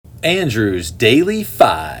Andrew's Daily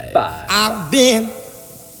Five. I've been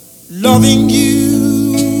loving you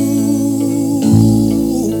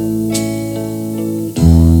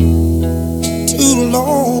too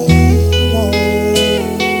long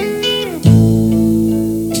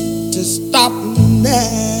to stop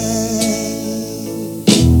now.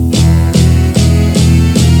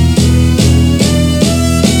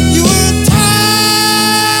 You were tired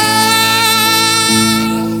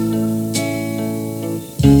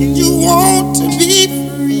and you want to be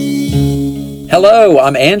free. Hello,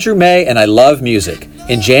 I'm Andrew May, and I love music.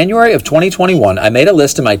 In January of 2021, I made a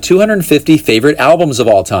list of my 250 favorite albums of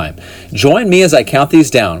all time. Join me as I count these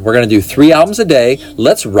down. We're going to do 3 albums a day.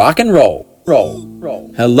 Let's rock and roll.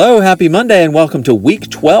 Hello, happy Monday, and welcome to week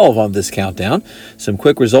 12 on this countdown. Some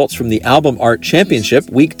quick results from the Album Art Championship.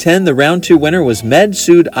 Week 10, the round 2 winner was Med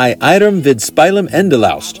Sud I Item vid Spilum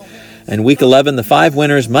Endelaust. And week 11, the 5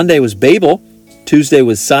 winners, Monday was Babel, Tuesday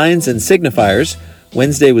was Signs and Signifiers,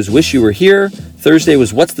 Wednesday was Wish You Were Here, Thursday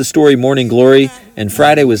was What's the Story Morning Glory, and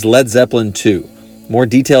Friday was Led Zeppelin 2. More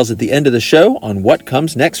details at the end of the show on what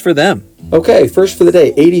comes next for them. Okay, first for the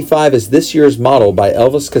day, 85 is This Year's Model by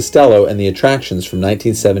Elvis Costello and the Attractions from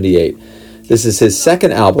 1978. This is his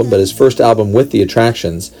second album, but his first album with the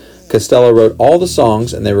Attractions. Costello wrote all the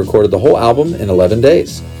songs and they recorded the whole album in 11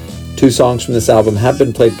 days. 2 songs from this album have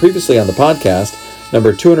been played previously on the podcast.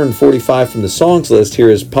 Number 245 from the songs list here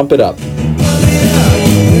is Pump It Up.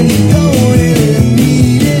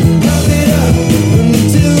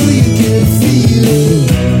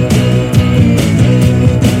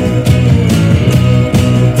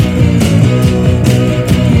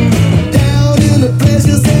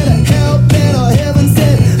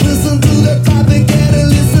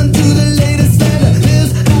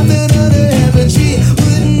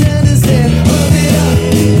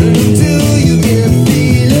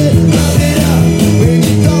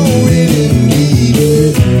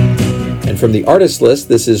 From the artist list,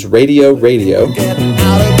 this is Radio. Getting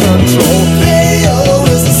out of control. Radio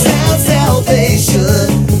is the sound salvation.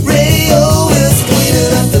 Radio is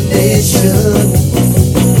cleaning up the nation.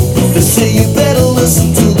 They say you better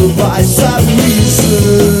listen to the voice of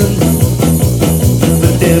reason,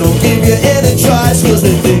 but they don't give you any choice because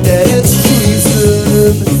they think that it's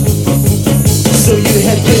treason. So you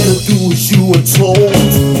had better do what you were told.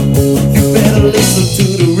 You better listen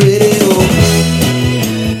to the radio.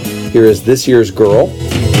 Here is This Year's Girl.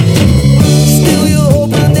 Still you're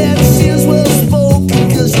hoping that she is well spoken,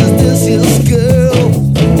 cause she's this year's girl.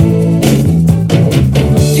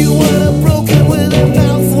 You want her broken with her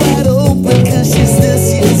mouth wide open, cause she's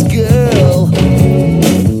this year's girl.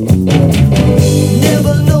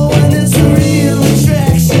 Never knowing it's a real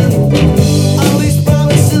attraction. All these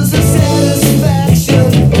promises of satisfaction.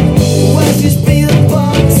 Why she's being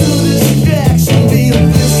born to distraction, being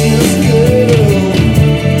this year's girl.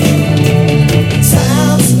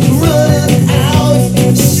 Time's running out,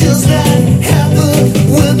 she's not happy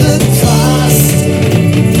with the cost.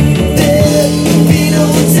 There'd be no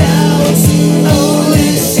doubt,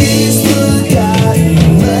 only she's forgot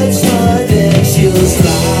much more than she's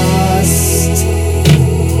lost.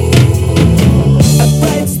 A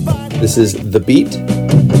bright spot. This is The Beat.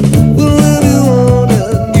 Will you wanna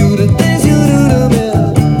do the things you do to me?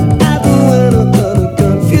 I do anything to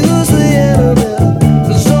confuse the enemy.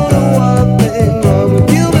 There's only one thing wrong with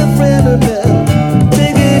you, my friend, and me.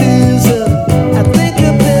 Take it easy, I think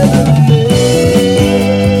you're better than me.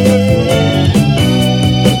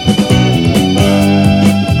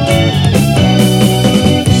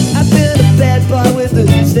 I've been a bad boy with the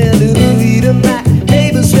standard of leader. My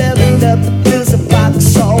neighbors revving up, there's a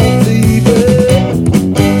box all fever.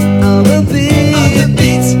 On the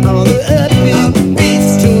beats, on the upbeat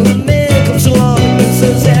beats, till the man comes along and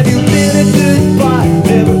says, have you been a good boy?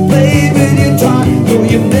 Never played with your toy, though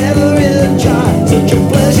you never enjoy. Such a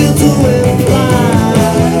pleasure to imply.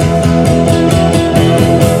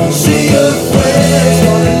 See your friends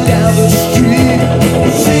walking down the street.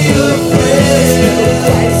 See your friends get the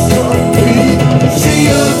lights on beat. See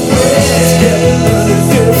your friends getting under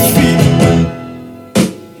their feet.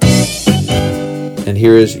 And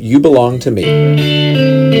here is You Belong to Me.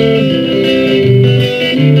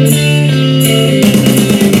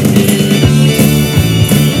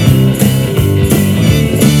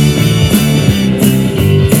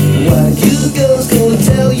 Why you girls gonna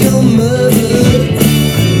tell your mother?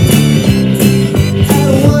 I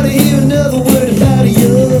don't wanna hear another word about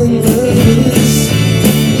young lovers.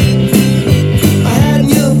 I had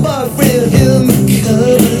your boyfriend in the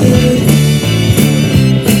cupboard.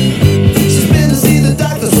 She's been to see the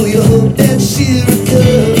doctor, so you hope that she recovers.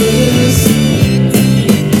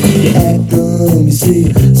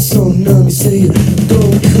 so numb, you say you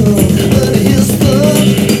don't come. But here's fun,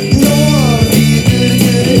 no one be good.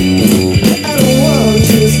 I don't want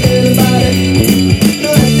just anybody. No,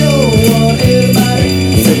 I don't want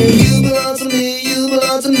anybody saying you belong to me, you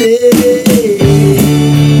belong to me.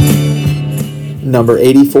 Number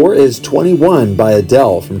 84 is 21 by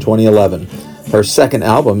Adele from 2011. Her second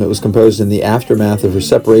album, it was composed in the aftermath of her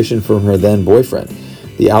separation from her then boyfriend.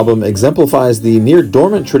 The album exemplifies the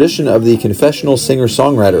near-dormant tradition of the confessional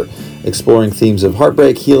singer-songwriter, exploring themes of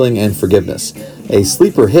heartbreak, healing, and forgiveness. A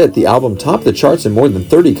sleeper hit, the album topped the charts in more than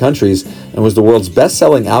 30 countries and was the world's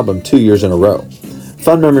best-selling album 2 years in a row.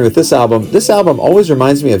 Fun memory with this album always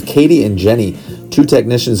reminds me of Katie and Jenny, two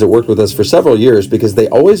technicians that worked with us for several years because they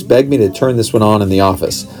always begged me to turn this one on in the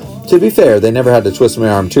office. To be fair, they never had to twist my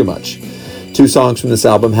arm too much. 2 songs from this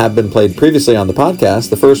album have been played previously on the podcast.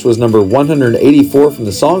 The first was number 184 from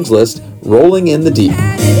the songs list, Rolling in the Deep.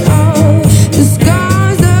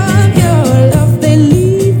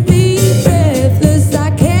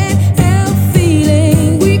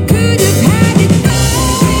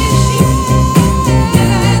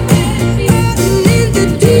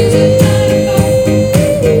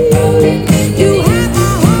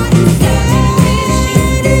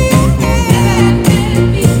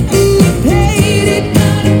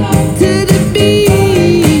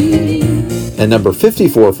 And number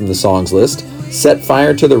 54 from the songs list, Set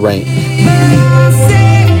Fire to the Rain.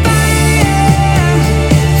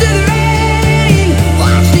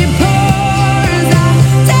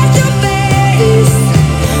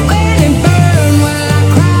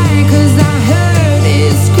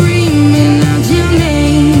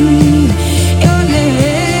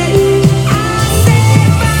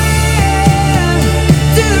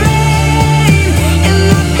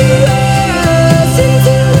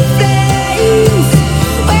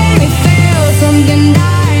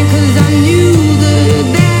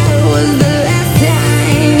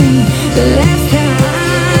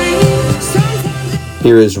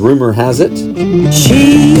 Here is Rumor Has It.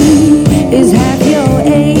 She is half your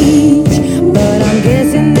age, but I'm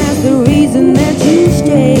guessing that's the reason that you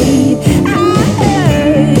stayed. I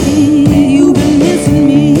heard you've been missing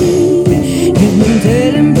me. You've been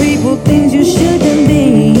telling people things you shouldn't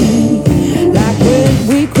be. Like when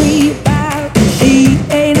we creep out, she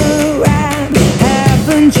ain't around.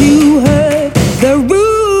 Haven't you heard the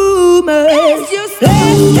rumors? It's just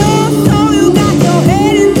let your soul, you got your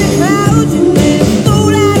head in the clouds. You made a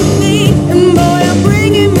fool out of me, and boy, I'm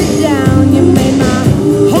bringing me down. You made my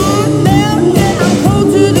heart melt, and I'm cold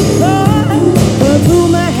to the core. But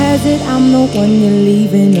rumor has it, I'm the one you're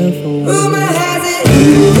leaving her for. Rumor has it.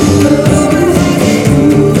 Rumor has it.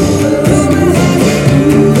 Rumor has it.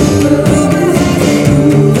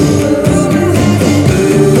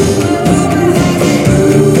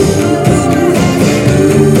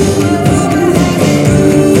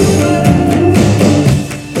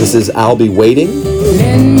 This is I'll Be Waiting.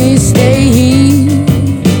 Let me stay here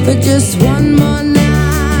for just one more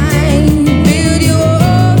night. Build your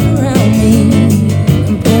arms around me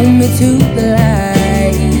and pull me to the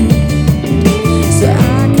light, so I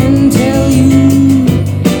can tell you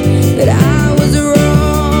that I was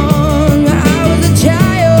wrong. I was a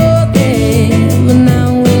child then, but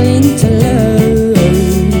now willing to love.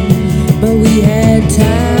 But we had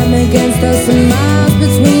time against us and miles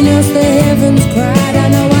between us. The heavens cried. I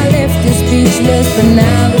know I left you speechless, but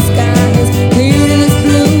now the sky is clear and it's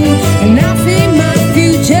blue, and I see my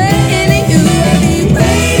future in you. I'll be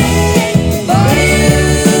waiting for you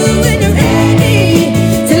when you're ready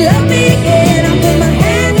to love me again. I'll put my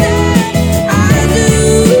hand up, I'll do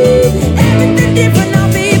everything different.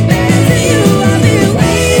 I'll be better to you. I'll be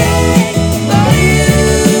waiting for you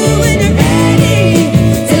when you're ready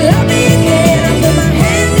to love me again. I'll put my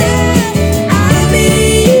hand up, I'll be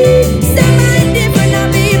somebody different.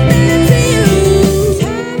 I'll be better to you.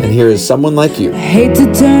 And here is Someone Like You. I hate to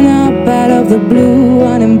turn up out of the blue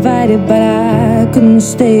uninvited, but I couldn't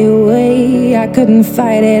stay away. I couldn't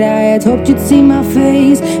fight it. I had hoped you'd see my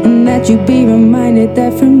face and that you'd be reminded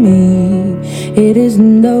that for me it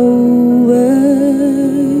isn't over.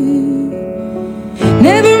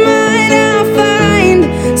 Never mind, I'll find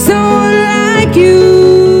someone like you.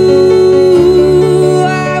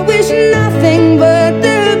 I wish nothing but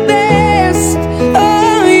the best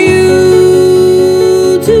for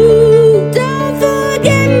you too. Don't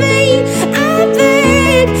forget me, I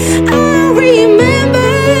think I remember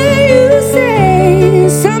you say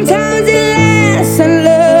sometimes it lasts and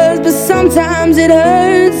loves, but sometimes it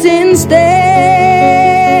hurts instead.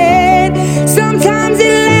 Sometimes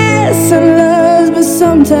it lasts and loves, but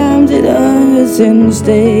sometimes it hurts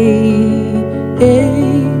instead.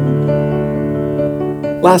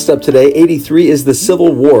 Last up today, 83 is The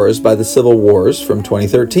Civil Wars by The Civil Wars from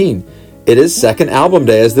 2013. It is second album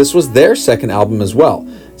day, as this was their second album as well.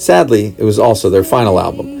 Sadly, it was also their final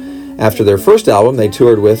album. After their first album, they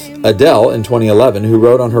toured with Adele in 2011, who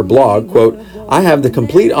wrote on her blog, quote, "I have the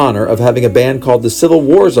complete honor of having a band called The Civil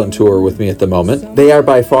Wars on tour with me at the moment. They are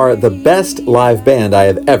by far the best live band I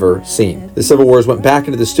have ever seen." The Civil Wars went back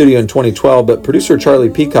into the studio in 2012, but producer Charlie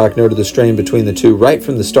Peacock noted the strain between the two right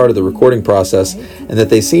from the start of the recording process, and that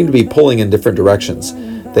they seemed to be pulling in different directions.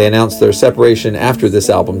 They announced their separation after this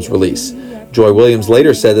album's release. Joy Williams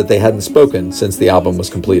later said that they hadn't spoken since the album was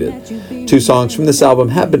completed. 2 songs from this album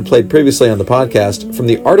have been played previously on the podcast. From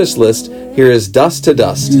the artist list, here is Dust to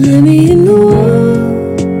Dust. Let me in the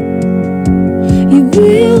world you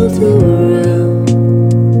built around.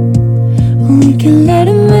 We can let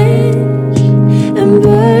it match and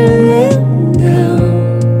burn them down.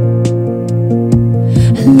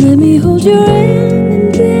 And let me hold your hand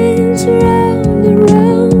and dance round and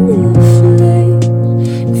round the flame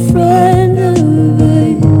in front of us.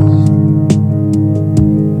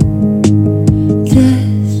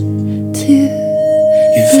 Dust to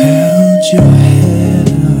You've held your head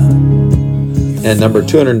up. And number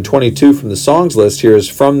 222 from the songs list here is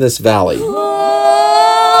From This Valley.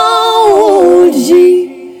 Oh,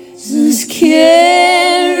 Jesus, carry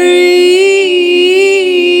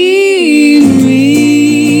me.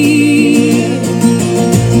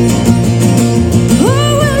 Oh,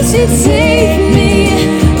 won't you take me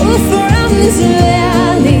from this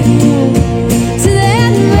valley to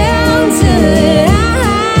that mountain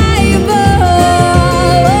high above?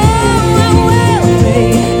 Oh, I will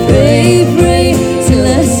pray, pray till I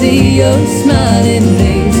see your smiling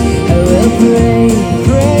face. I will pray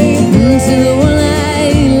to the one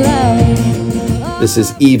I love. This is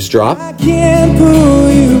Eavesdrop. I can't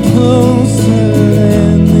pull you closer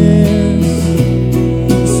than this.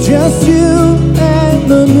 It's just you and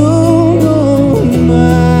the moon on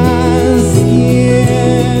my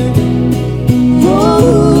skin. Oh,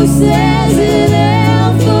 who says it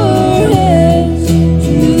ever has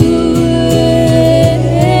to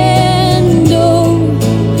end?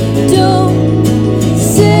 Don't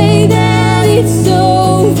say that it's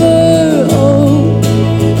over. Oh,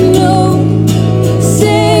 no,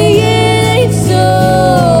 say it ain't so.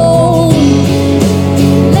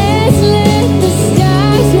 Let's let the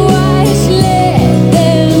stars watch, let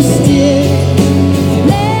them steer.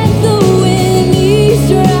 Let the wind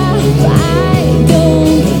eavesdrop, I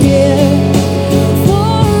don't care. For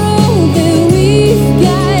all that we've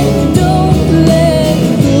got, don't let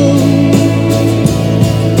go.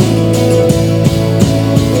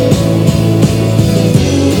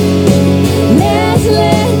 Let's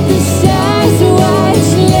let the stars watch,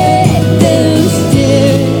 let them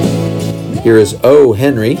steer. Here is Oh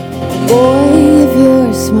Henry. Boy, if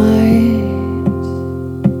you're smart,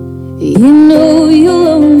 you know you'll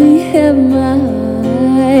only have my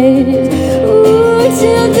eyes. Ooh,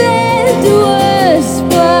 till death do us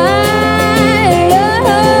part.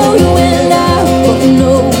 Oh, you and I both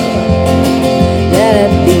know that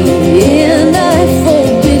at the end of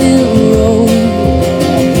forbidden road,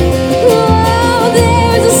 oh,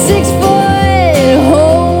 there's a 6-foot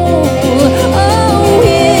hole. Oh,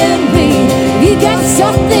 Henry, you got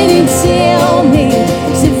something to tell me.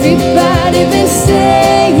 'Cause everybody been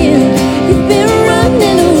saying you've been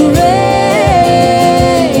running around.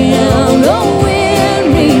 Oh,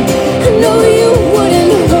 Henry, I know you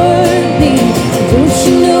wouldn't hurt me. Don't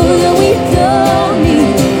you know that we don't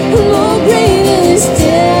need more great in this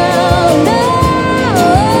town?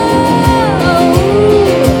 Oh.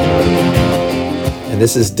 And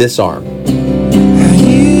this is Disarm.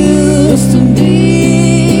 Used to be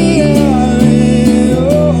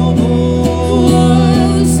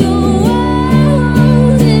so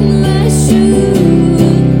old in my shoes.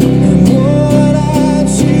 And what I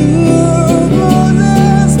choose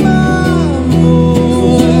was my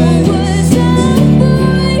voice. Was I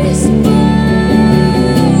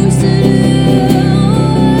supposed to do?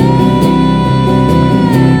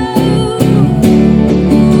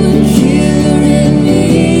 Killing me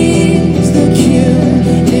is the cure.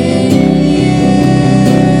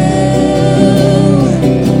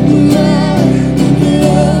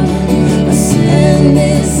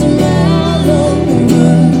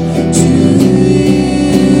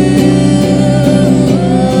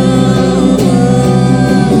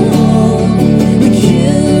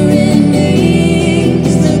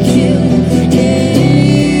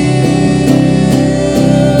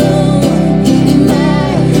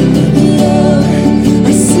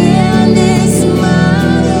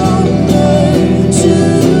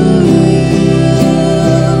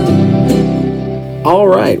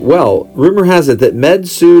 well, rumor has it that Med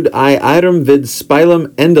Sud I Item Vid Spilum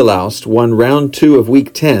Endelaust won round 2 of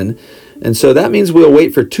week 10, and so that means we'll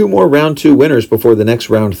wait for 2 more round 2 winners before the next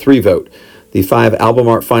round 3 vote. The 5 album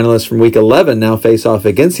art finalists from week 11 now face off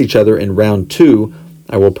against each other in round 2.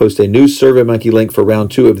 I will post a new SurveyMonkey link for round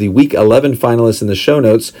 2 of the week 11 finalists in the show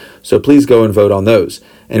notes, so please go and vote on those.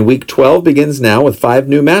 And week 12 begins now with 5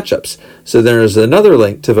 new matchups, so there is another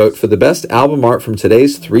link to vote for the best album art from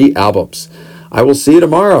today's 3 albums. I will see you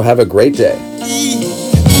tomorrow. Have a great day.